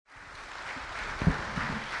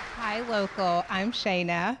Hi, local. I'm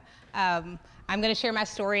Shayna. I'm going to share my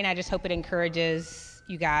story, and I just hope it encourages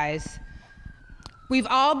you guys. We've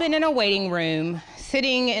all been in a waiting room,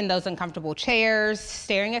 sitting in those uncomfortable chairs,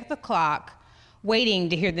 staring at the clock, waiting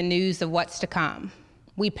to hear the news of what's to come.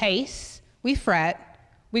 We pace, we fret,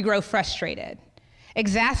 we grow frustrated.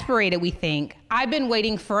 Exasperated, we think, I've been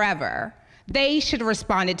waiting forever. They should have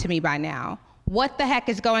responded to me by now. What the heck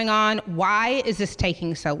is going on? Why is this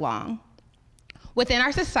taking so long? Within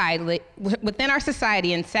our society,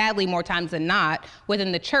 and sadly more times than not,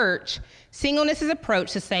 within the church, singleness is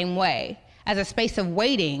approached the same way, as a space of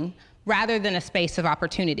waiting rather than a space of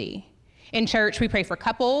opportunity. In church, we pray for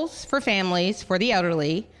couples, for families, for the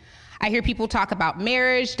elderly. I hear people talk about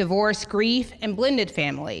marriage, divorce, grief, and blended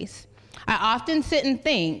families. I often sit and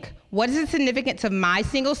think, what is the significance of my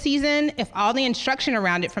single season if all the instruction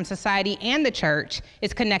around it from society and the church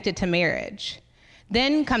is connected to marriage?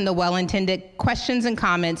 Then come the well-intended questions and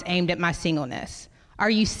comments aimed at my singleness. Are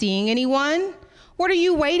you seeing anyone? What are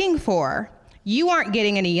you waiting for? You aren't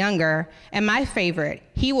getting any younger. And my favorite,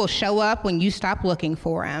 he will show up when you stop looking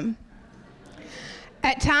for him.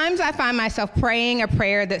 At times, I find myself praying a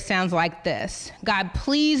prayer that sounds like this. God,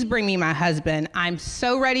 please bring me my husband. I'm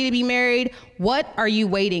so ready to be married. What are you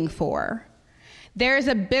waiting for? There is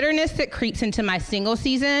a bitterness that creeps into my single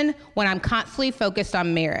season when I'm constantly focused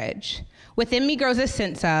on marriage. Within me grows a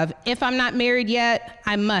sense of, if I'm not married yet,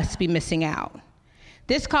 I must be missing out.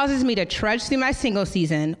 This causes me to trudge through my single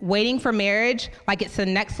season, waiting for marriage like it's the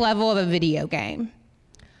next level of a video game.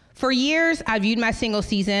 For years, I viewed my single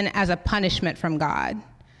season as a punishment from God,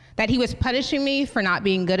 that he was punishing me for not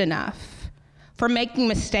being good enough, for making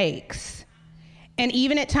mistakes, and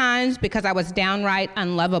even at times because I was downright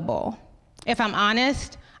unlovable. If I'm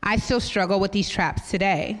honest, I still struggle with these traps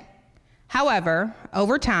today. However,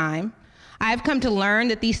 over time, I've come to learn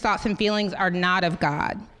that these thoughts and feelings are not of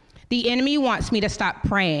God. The enemy wants me to stop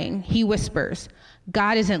praying. He whispers,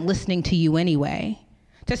 God isn't listening to you anyway.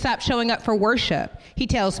 To stop showing up for worship. He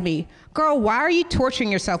tells me, girl, why are you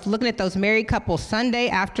torturing yourself looking at those married couples Sunday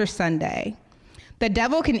after Sunday? The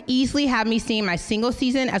devil can easily have me seeing my single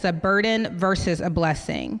season as a burden versus a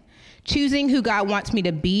blessing. Choosing who God wants me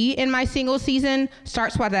to be in my single season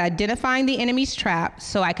starts with identifying the enemy's traps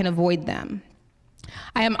so I can avoid them.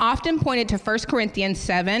 I am often pointed to 1 Corinthians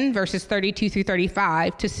 7, verses 32 through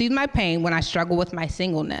 35 to soothe my pain when I struggle with my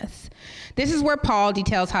singleness. This is where Paul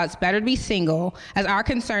details how it's better to be single, as our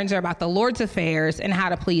concerns are about the Lord's affairs and how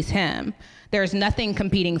to please him. There is nothing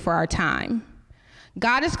competing for our time.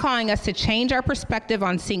 God is calling us to change our perspective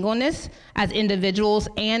on singleness as individuals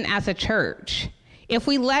and as a church. If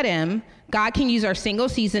we let him, God can use our single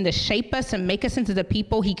season to shape us and make us into the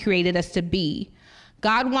people he created us to be.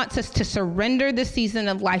 God wants us to surrender this season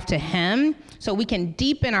of life to him so we can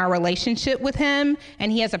deepen our relationship with him,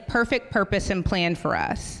 and he has a perfect purpose and plan for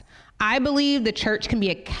us. I believe the church can be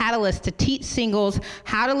a catalyst to teach singles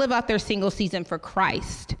how to live out their single season for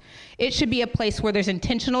Christ. It should be a place where there's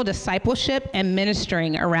intentional discipleship and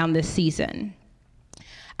ministering around this season.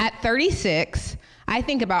 At 36, I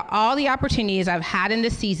think about all the opportunities I've had in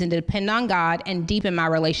this season to depend on God and deepen my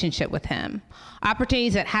relationship with him.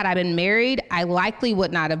 Opportunities that had I been married, I likely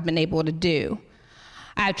would not have been able to do.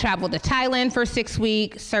 I've traveled to Thailand for 6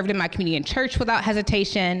 weeks, served in my community and church without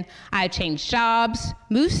hesitation. I've changed jobs,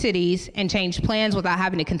 moved cities, and changed plans without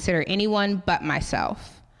having to consider anyone but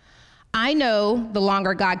myself. I know the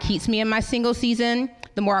longer God keeps me in my single season,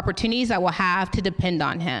 the more opportunities I will have to depend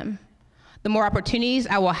on him. The more opportunities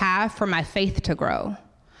I will have for my faith to grow.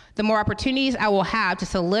 The more opportunities I will have to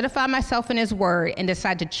solidify myself in his word and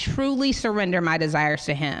decide to truly surrender my desires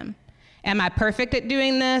to him. Am I perfect at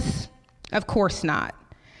doing this? Of course not.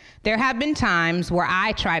 There have been times where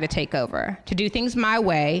I try to take over, to do things my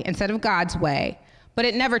way instead of God's way, but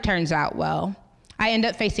it never turns out well. I end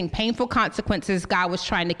up facing painful consequences God was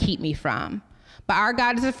trying to keep me from. But our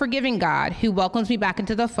God is a forgiving God who welcomes me back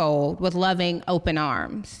into the fold with loving, open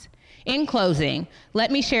arms. In closing, let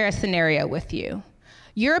me share a scenario with you.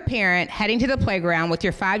 You're a parent heading to the playground with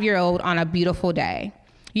your 5-year-old on a beautiful day.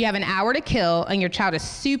 You have an hour to kill, and your child is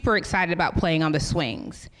super excited about playing on the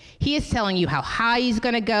swings. He is telling you how high he's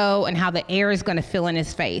going to go and how the air is going to fill in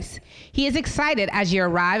his face. He is excited as you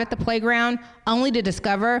arrive at the playground, only to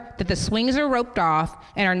discover that the swings are roped off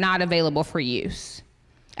and are not available for use.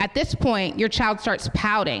 At this point, your child starts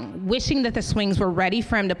pouting, wishing that the swings were ready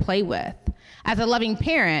for him to play with. As a loving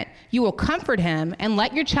parent, you will comfort him and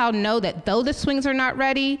let your child know that though the swings are not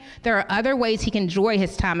ready, there are other ways he can enjoy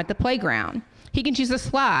his time at the playground. He can choose to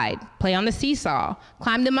slide, play on the seesaw,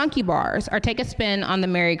 climb the monkey bars, or take a spin on the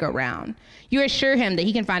merry-go-round. You assure him that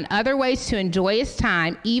he can find other ways to enjoy his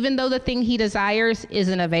time, even though the thing he desires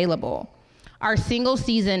isn't available. Our single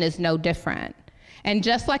season is no different. And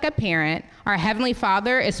just like a parent, our Heavenly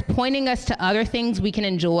Father is pointing us to other things we can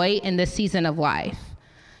enjoy in this season of life.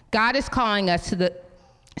 God is calling us to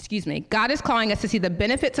see the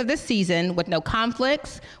benefits of this season with no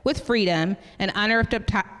conflicts, with freedom, and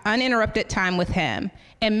uninterrupted time with him.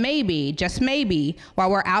 And maybe, just maybe,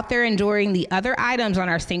 while we're out there enjoying the other items on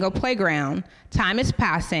our single playground, time is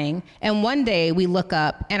passing, and one day we look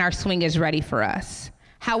up and our swing is ready for us.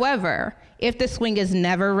 However, if the swing is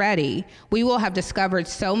never ready, we will have discovered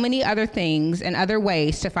so many other things and other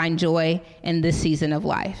ways to find joy in this season of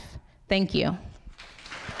life. Thank you.